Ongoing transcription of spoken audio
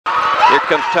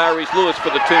comes Tyrese Lewis for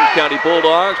the Toombs County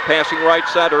Bulldogs. Passing right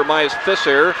side to Ramias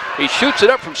Fisser. He shoots it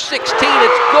up from 16.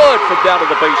 It's good from down to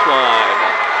the baseline.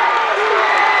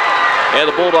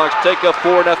 And the Bulldogs take a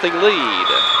 4-0 lead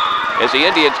as the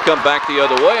Indians come back the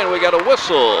other way, and we got a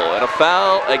whistle and a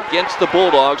foul against the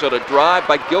Bulldogs on a drive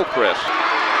by Gilchrist.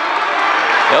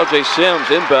 L.J. Sims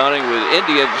inbounding with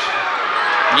Indians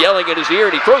yelling in his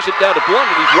ear, and he throws it down to Blunt,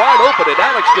 and he's wide open, and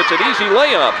Alex gets an easy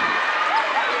layup.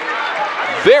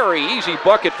 Very easy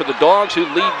bucket for the Dogs, who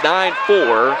lead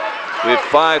 9-4 with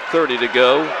 5:30 to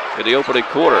go in the opening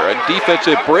quarter. A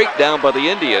defensive breakdown by the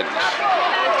Indians.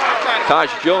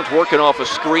 Taj Jones working off a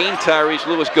screen. Tyrese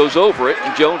Lewis goes over it,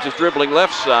 and Jones is dribbling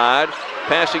left side,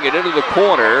 passing it into the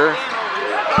corner.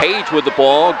 Page with the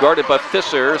ball, guarded by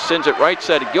Fisser, sends it right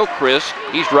side to Gilchrist.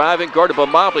 He's driving, guarded by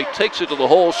Mobley, takes it to the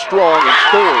hole strong and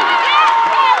scores.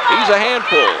 He's a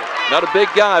handful. Not a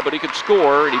big guy, but he can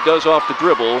score, and he does off the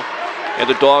dribble. And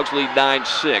the Dogs lead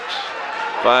 9-6.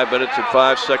 5 minutes and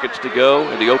 5 seconds to go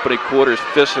in the opening quarters.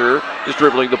 Fisser is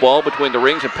dribbling the ball between the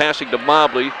rings and passing to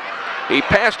Mobley. He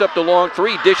passed up the long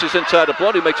three, dishes inside to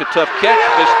Blunt, who makes a tough catch.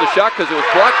 Missed the shot because it was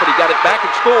blocked, but he got it back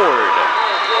and scored.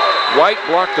 White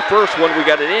blocked the first one. We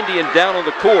got an Indian down on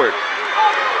the court.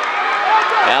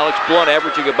 Alex Blunt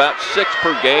averaging about 6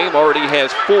 per game, already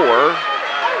has 4.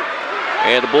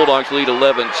 And the Bulldogs lead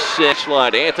 11-6.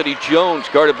 Line. Anthony Jones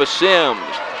guarded by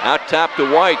Sims. Out top to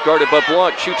White, guarded by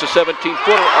Blunt. Shoots a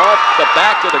 17-footer off the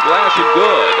back of the glass and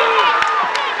good.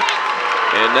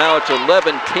 And now it's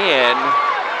 11-10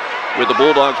 with the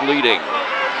Bulldogs leading.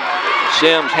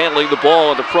 Sims handling the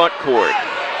ball in the front court.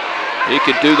 He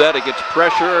can do that against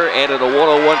pressure and in a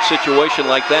one-on-one situation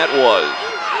like that was.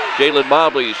 Jalen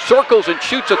Mobley circles and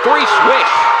shoots a 3,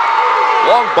 swish.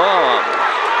 Long bomb.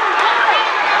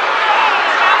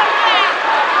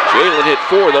 Jalen hit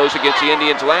 4 of those against the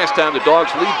Indians last time. The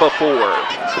Dogs lead by 4.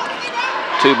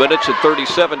 2 minutes and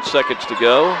 37 seconds to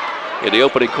go in the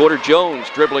opening quarter. Jones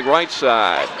dribbling right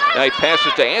side. Now he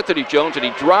passes to Anthony Jones, and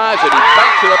he drives and he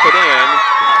banks it up and in,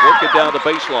 working down the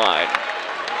baseline.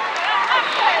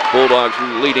 Bulldogs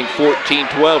leading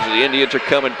 14-12. The Indians are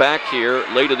coming back here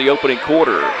late in the opening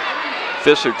quarter.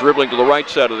 Fisser dribbling to the right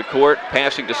side of the court,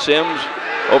 passing to Sims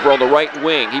over on the right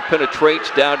wing. He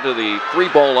penetrates down to the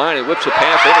 3-ball line and whips a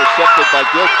pass intercepted by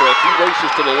Gilchrist. He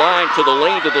races to the line, to the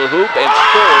lane, to the hoop, and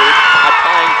scores a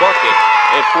tying bucket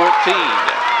at 14.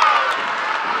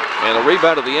 And the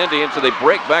rebound of the Indians, and they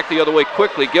break back the other way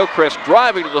quickly. Gilchrist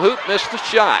driving to the hoop, missed the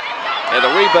shot. And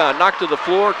the rebound knocked to the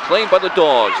floor, claimed by the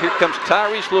Dogs. Here comes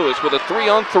Tyrese Lewis with a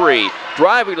 3-on-3.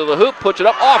 Driving to the hoop, puts it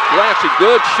up off glass and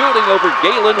good, shooting over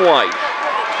Galen White.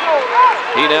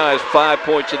 He now has 5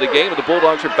 points in the game, and the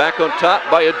Bulldogs are back on top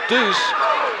by a deuce.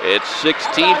 It's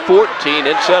 16-14,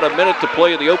 inside a minute to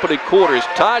play in the opening quarters.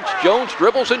 Taj Jones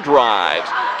dribbles and drives.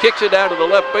 Kicks it down to the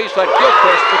left baseline.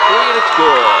 Gilchrist for 3, and it's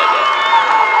good.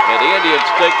 And the Indians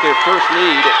take their first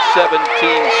lead at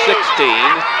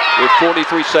 17-16 with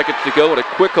 43 seconds to go in a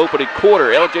quick opening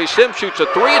quarter. L.J. Sims shoots a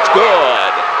 3. It's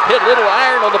good. Hit little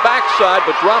iron on the backside,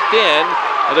 but dropped in,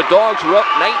 and the Dogs are up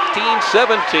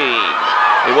 19-17.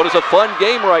 And what is a fun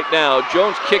game right now.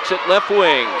 Jones kicks it left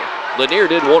wing. Lanier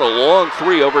did want a long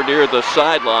 3 over near the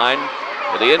sideline,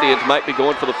 and the Indians might be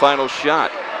going for the final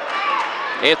shot.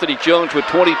 Anthony Jones with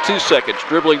 22 seconds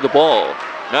dribbling the ball.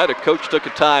 Neither coach took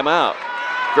a timeout.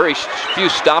 Very few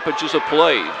stoppages of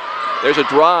play. There's a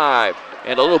drive,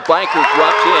 and a little banker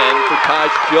drops in for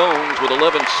Taj Jones with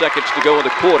 11 seconds to go in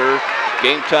the quarter.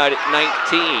 Game tied at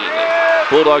 19.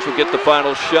 Bulldogs will get the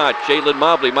final shot. Jalen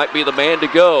Mobley might be the man to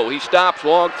go. He stops,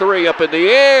 long 3 up in the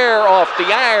air, off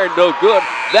the iron, no good.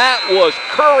 That was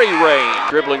Curry Rain.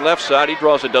 Dribbling left side, he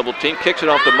draws a double team, kicks it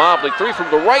off to Mobley. 3 from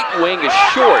the right wing is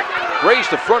short. Grazed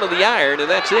the front of the iron, and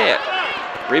that's it.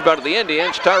 Rebound of the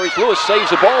Indians. Tyrese Lewis saves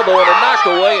the ball, though, on a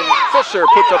knockaway, and Fisser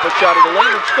puts up a shot in the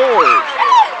lane and scores.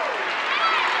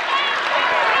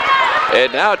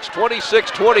 And now it's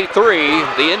 26-23.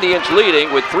 The Indians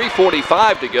leading with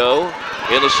 3:45 to go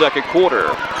in the second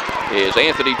quarter. Is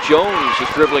Anthony Jones is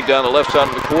dribbling down the left side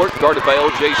of the court, guarded by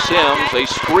L.J. Sims. A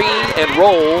screen and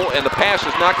roll, and the pass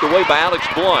is knocked away by Alex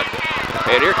Blunt.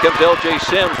 And here comes L.J.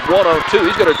 Sims, 1-on-2.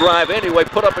 He's going to drive anyway,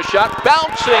 put up a shot,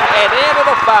 bouncing and in, and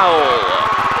a foul.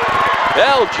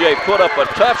 L.J. put up a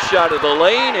tough shot of the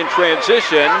lane in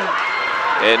transition,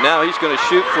 and now he's going to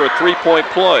shoot for a 3-point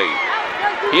play.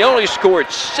 He only scored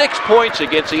 6 points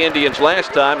against the Indians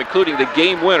last time, including the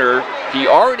game winner. He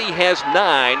already has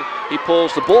 9. He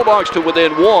pulls the Bulldogs to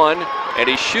within 1, and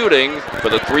he's shooting for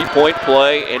the 3-point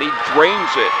play, and he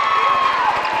drains it.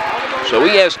 So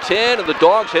he has 10, and the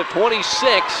Dogs have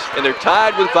 26, and they're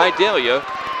tied with Vidalia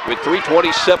with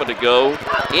 3:27 to go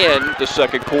in the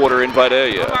second quarter in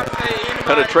Vidalia.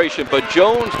 Penetration, but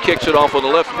Jones kicks it off on the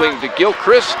left wing to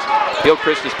Gilchrist.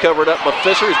 Gilchrist is covered up by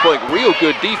Fisher. He's playing real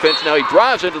good defense. Now he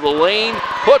drives into the lane,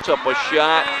 puts up a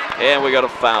shot, and we got a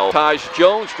foul. Taj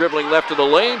Jones dribbling left of the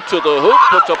lane to the hoop,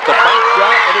 puts up the bank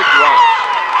shot, and it drops.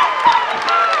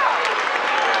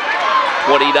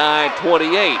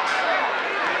 29-28.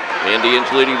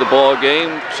 Indians leading the ball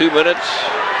game. 2 minutes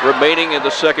remaining in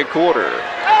the second quarter.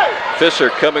 Fisher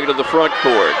coming to the front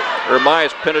court.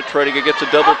 Ermias penetrating against a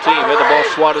double team. Had the ball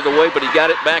swatted away, but he got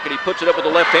it back and he puts it up with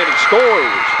the left hand and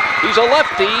scores. He's a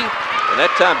lefty, and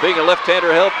that time being a left-hander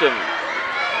helped him.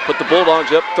 Put the Bulldogs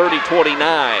up 30-29.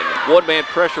 One-man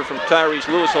pressure from Tyrese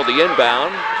Lewis on the inbound.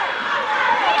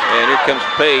 And here comes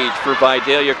Page for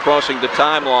Vidalia crossing the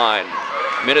timeline.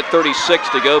 Minute 36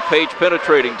 to go. Page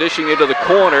penetrating, dishing into the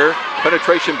corner.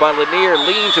 Penetration by Lanier,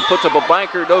 leans and puts up a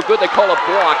banker. No good. They call a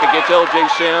block against L.J.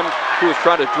 Sims, who was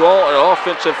trying to draw an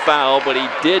offensive foul, but he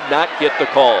did not get the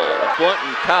call. Blunt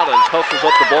and Collins hustles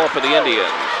up the ball for the Indians.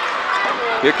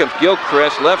 Here comes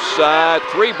Gilchrist, left side,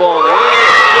 three ball there.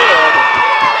 Good.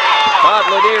 Todd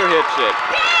Lanier hits it.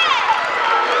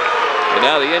 And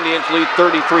now the Indians lead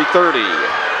 33-30.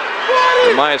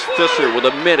 Ermias Fisher with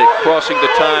a minute crossing the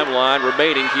timeline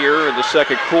remaining here in the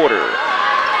second quarter.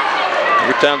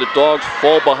 Every time the Dogs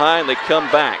fall behind, they come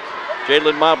back.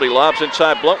 Jalen Mobley lobs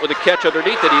inside, Blunt with a catch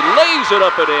underneath it. He lays it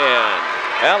up and in.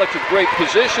 Alex with great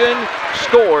position,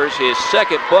 scores his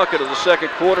second bucket of the second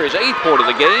quarter, his 8th point of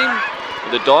the game.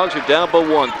 And the Dogs are down by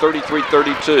 1,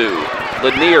 33-32.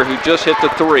 Lanier, who just hit the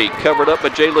three, covered up by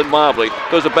Jalen Mobley.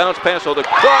 Goes a bounce pass on the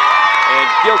cut, and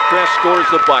Gilchrist scores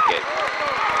the bucket.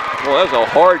 Well, that was a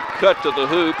hard cut to the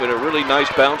hoop and a really nice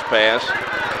bounce pass.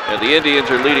 And the Indians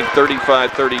are leading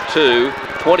 35-32.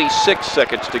 26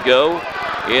 seconds to go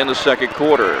in the second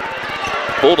quarter.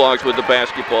 Bulldogs with the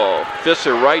basketball.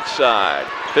 Fisher right side.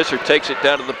 Fisher takes it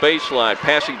down to the baseline,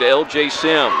 passing to L.J.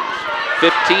 Sims.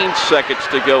 15 seconds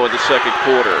to go in the second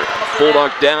quarter.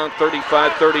 Bulldogs down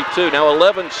 35-32. Now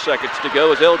 11 seconds to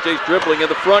go as LJ's dribbling in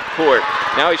the front court.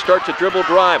 Now he starts a dribble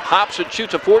drive, hops and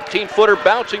shoots a 14-footer,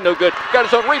 bouncing no good. Got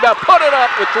his own rebound, put it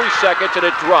up with 3 seconds, and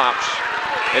it drops.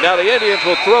 And now the Indians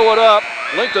will throw it up.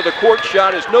 Length of the court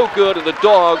shot is no good, and the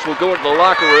Dogs will go into the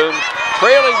locker room,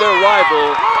 trailing their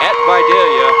rival at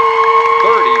Vidalia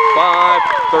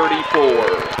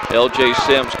 35-34. L.J.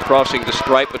 Sims crossing the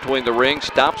stripe between the rings,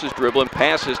 stops his dribble and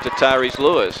passes to Tyrese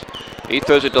Lewis. He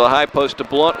throws it to the high post to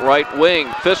Blunt, right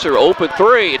wing. Fisher, open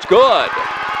three, it's good.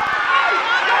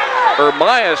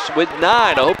 Ermias with 9.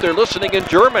 I hope they're listening in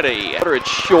Germany. It's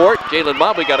short. Jalen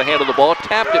Mobley got a hand on the ball,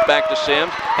 tapped it back to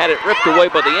Sims, had it ripped away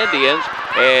by the Indians,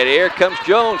 and here comes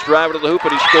Jones driving to the hoop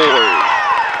and he scores.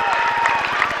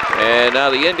 And now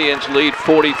the Indians lead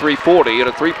 43-40, and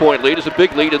a 3-point lead is a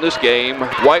big lead in this game.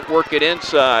 White working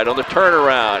inside on the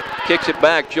turnaround, kicks it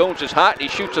back. Jones is hot and he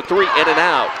shoots a 3 in and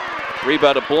out.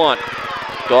 Rebound to Blunt.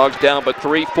 Dogs down by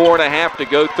 3, 4.5 to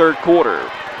go third quarter.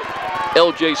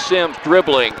 L.J. Sims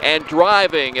dribbling and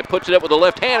driving and puts it up with the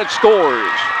left hand and scores.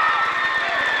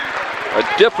 A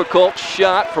difficult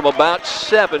shot from about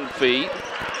 7 feet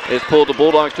has pulled the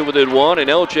Bulldogs to within 1, and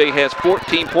L.J. has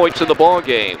 14 points in the ball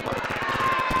game.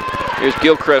 Here's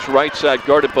Gilchrist right side,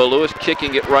 guarded by Lewis,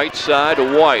 kicking it right side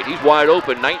to White. He's wide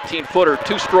open, 19-footer,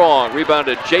 too strong. Rebound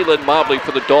to Jalen Mobley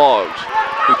for the Dogs,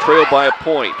 who trail by a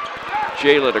point.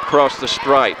 Jalen across the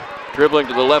stripe, dribbling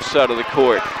to the left side of the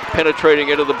court, penetrating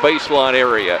into the baseline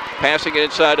area, passing it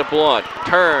inside to Blunt,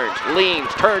 turns, leans,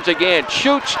 turns again,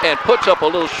 shoots, and puts up a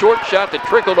little short shot that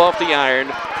trickled off the iron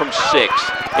from 6.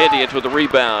 Indians with the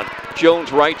rebound.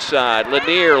 Jones right side.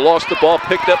 Lanier lost the ball,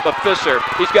 picked up by Fisher.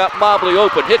 He's got Mobley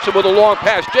open, hits him with a long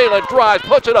pass. Jalen drives,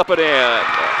 puts it up and in.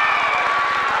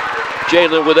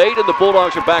 Jalen with 8, and the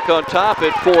Bulldogs are back on top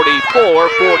at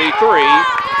 44-43.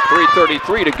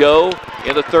 3:33 to go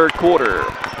in the third quarter.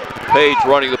 Page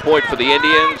running the point for the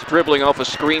Indians, dribbling off a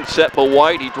screen set by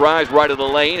White. He drives right in the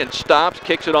lane and stops,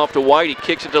 kicks it off to White. He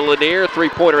kicks it to Lanier,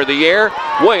 3-pointer in the air,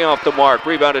 way off the mark.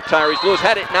 Rebound to Tyrese Lewis,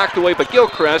 had it knocked away by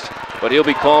Gilchrist, but he'll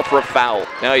be called for a foul.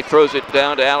 Now he throws it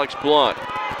down to Alex Blunt.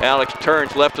 Alex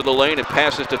turns left of the lane and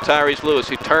passes to Tyrese Lewis.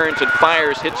 He turns and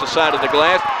fires, hits the side of the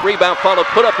glass. Rebound followed,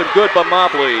 put up and good by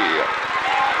Mobley.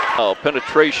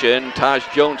 Penetration. Taj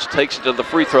Jones takes it to the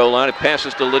free throw line and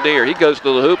passes to Lanier. He goes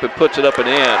to the hoop and puts it up and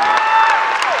in.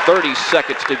 30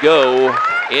 seconds to go.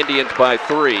 Indians by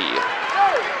 3.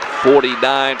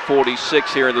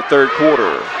 49-46 here in the third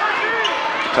quarter.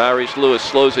 Tyrese Lewis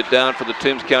slows it down for the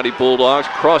Toombs County Bulldogs.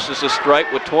 Crosses the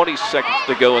stripe with 20 seconds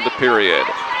to go in the period.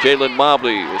 Jalen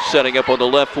Mobley is setting up on the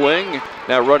left wing.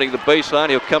 Now running the baseline.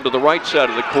 He'll come to the right side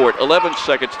of the court. 11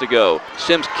 seconds to go.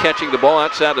 Sims catching the ball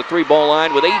outside the 3-ball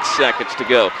line with 8 seconds to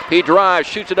go. He drives,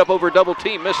 shoots it up over double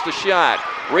team, missed the shot.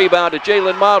 Rebound to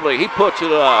Jalen Mobley. He puts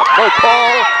it up. No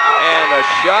call, and the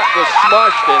shot was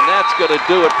smushed, and that's going to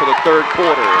do it for the third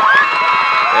quarter.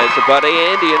 As the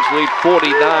Vidalia Indians lead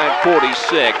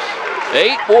 49-46.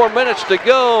 8 more minutes to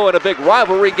go in a big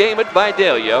rivalry game at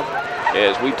Vidalia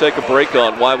as we take a break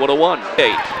on Y101.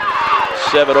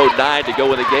 7:09 to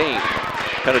go in the game.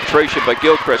 Penetration by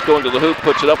Gilchrist going to the hoop,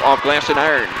 puts it up off glass and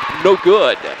iron. No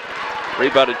good.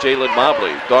 Rebounded Jalen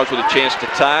Mobley. Dogs with a chance to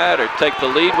tie it or take the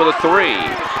lead with a 3.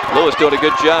 Lewis doing a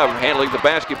good job handling the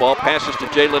basketball. Passes to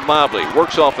Jalen Mobley.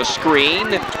 Works off a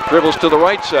screen. Dribbles to the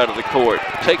right side of the court.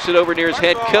 Takes it over near his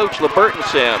head coach, LeBurton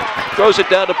Sims. Throws it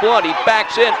down to Blunt. He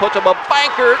backs in, puts him a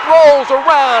banker. It rolls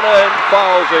around and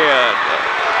falls in.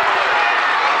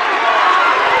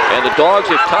 And the Dogs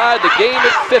have tied the game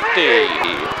at 50.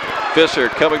 Visser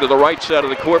coming to the right side of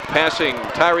the court, passing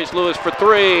Tyrese Lewis for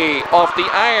 3. Off the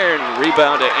iron.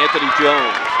 Rebound to Anthony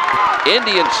Jones.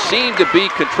 Indians seem to be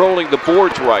controlling the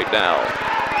boards right now.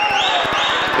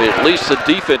 At least the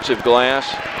defensive glass.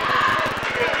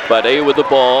 Vidalia with the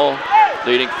ball,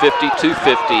 leading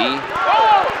 52-50.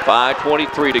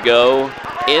 5:23 to go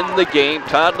in the game.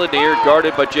 Todd Lanier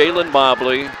guarded by Jalen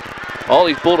Mobley. All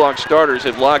these Bulldog starters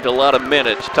have logged a lot of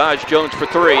minutes. Taj Jones for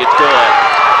 3. It's good.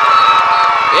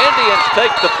 Indians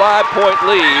take the 5-point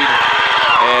lead,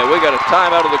 and we got a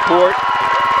timeout of the court,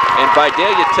 and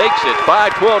Vidalia takes it.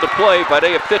 5:12 to play.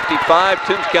 Vidalia 55,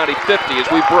 Toombs County 50 as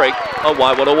we break on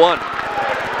Y101.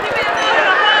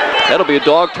 That'll be a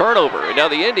Dog turnover, and now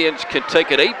the Indians can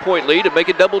take an 8-point lead and make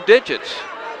it double digits.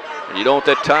 And you don't want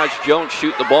that Taj Jones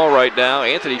shooting the ball right now.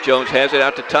 Anthony Jones has it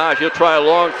out to Taj. He'll try a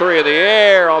long 3 in the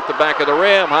air off the back of the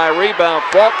rim. High rebound,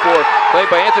 fought for, played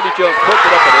by Anthony Jones, puts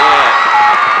it up and in.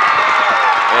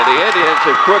 And the Indians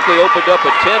have quickly opened up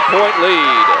a 10-point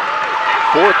lead.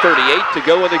 4:38 to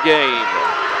go in the game.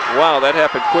 Wow, that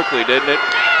happened quickly, didn't it?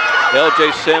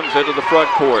 LJ Sims into the front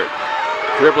court.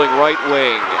 Dribbling right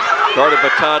wing. Guarded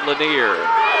by Todd Lanier.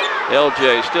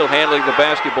 LJ still handling the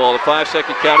basketball. The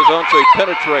 5-second count is on, so he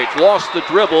penetrates. Lost the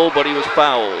dribble, but he was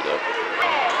fouled.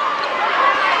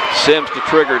 Sims to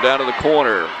trigger down to the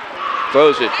corner.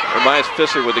 Throws it. Ermias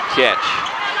Fisser with the catch.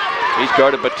 He's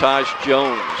guarded by Taj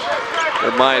Jones.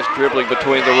 Ermias dribbling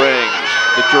between the rings.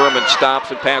 The German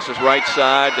stops and passes right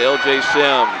side to LJ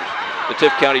Sims. The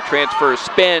Tift County transfer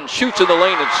spins, shoots in the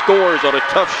lane and scores on a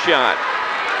tough shot.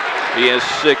 He has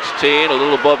 16, a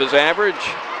little above his average.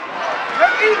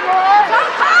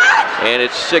 And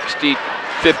it's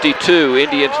 60-52,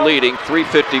 Indians leading,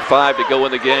 3:55 to go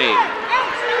in the game.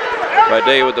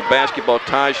 Vidalia with the basketball.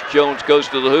 Taj Jones goes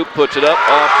to the hoop, puts it up,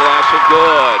 off glass and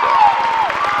good.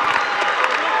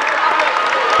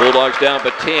 Bulldogs down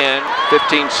by 10,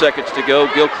 15 seconds to go.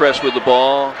 Gilchrist with the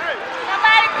ball.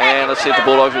 And let's see if the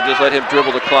Bulldogs will just let him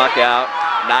dribble the clock out.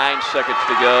 9 seconds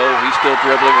to go. He's still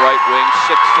dribbling right wing,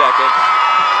 6 seconds.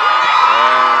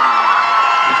 And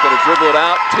he's going to dribble it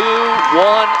out.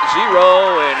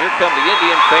 2-1-0, and here come the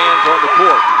Indian fans on the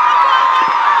court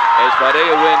as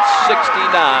Vidalia wins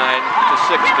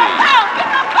 69-60.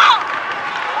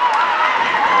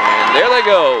 And there they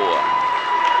go.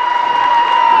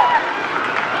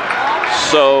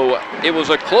 So it was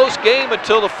a close game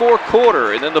until the fourth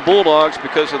quarter, and then the Bulldogs,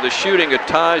 because of the shooting of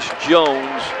Taj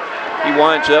Jones, he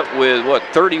winds up with,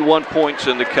 31 points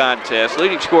in the contest.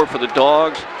 Leading scorer for the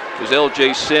Dogs was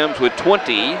LJ Sims with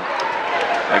 20.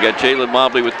 I got Jalen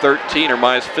Mobley with 13,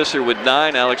 Ermias Fisser with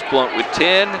 9, Alex Blunt with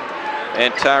 10,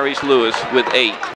 and Tyrese Lewis with 8.